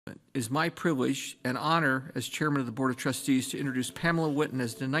It is my privilege and honor as chairman of the Board of Trustees to introduce Pamela Whitten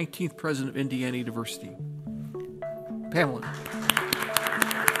as the 19th president of Indiana University. Pamela.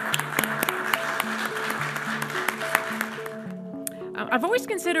 I've always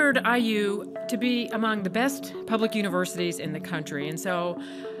considered IU to be among the best public universities in the country, and so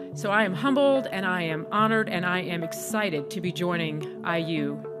I am humbled and I am honored and I am excited to be joining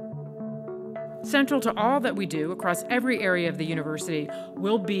IU. Central to all that we do across every area of the university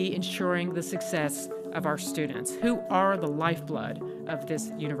will be ensuring the success of our students, who are the lifeblood of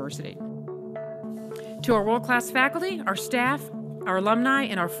this university. To our world-class faculty, our staff, our alumni,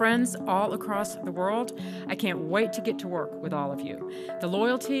 and our friends all across the world, I can't wait to get to work with all of you. The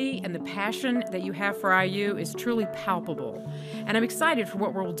loyalty and the passion that you have for IU is truly palpable, and I'm excited for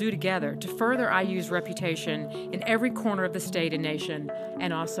what we'll do together to further IU's reputation in every corner of the state and nation,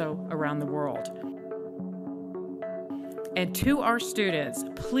 and also around the world. And to our students,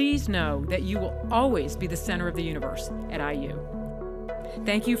 please know that you will always be the center of the universe at IU.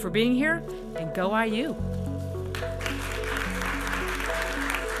 Thank you for being here, and go IU!